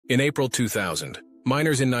In April 2000,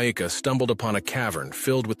 miners in Naica stumbled upon a cavern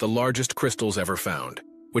filled with the largest crystals ever found,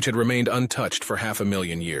 which had remained untouched for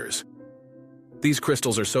 500,000 years. These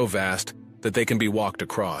crystals are so vast that they can be walked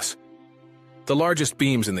across. The largest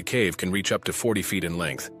beams in the cave can reach up to 40 feet in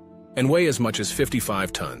length and weigh as much as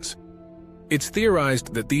 55 tons. It's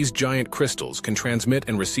theorized that these giant crystals can transmit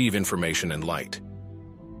and receive information and light.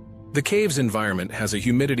 The cave's environment has a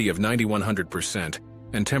humidity of 9100%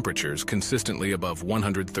 and temperatures consistently above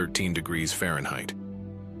 113 degrees Fahrenheit.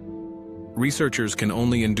 Researchers can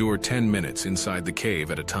only endure 10 minutes inside the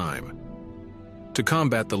cave at a time. To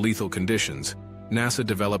combat the lethal conditions, NASA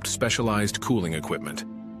developed specialized cooling equipment,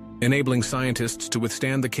 enabling scientists to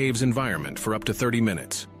withstand the cave's environment for up to 30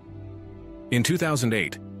 minutes. In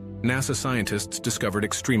 2008, NASA scientists discovered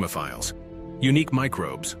Extremophiles, unique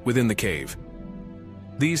microbes within the cave.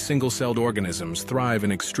 These single-celled organisms thrive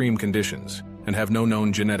in extreme conditions and have no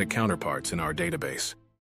known genetic counterparts in our database.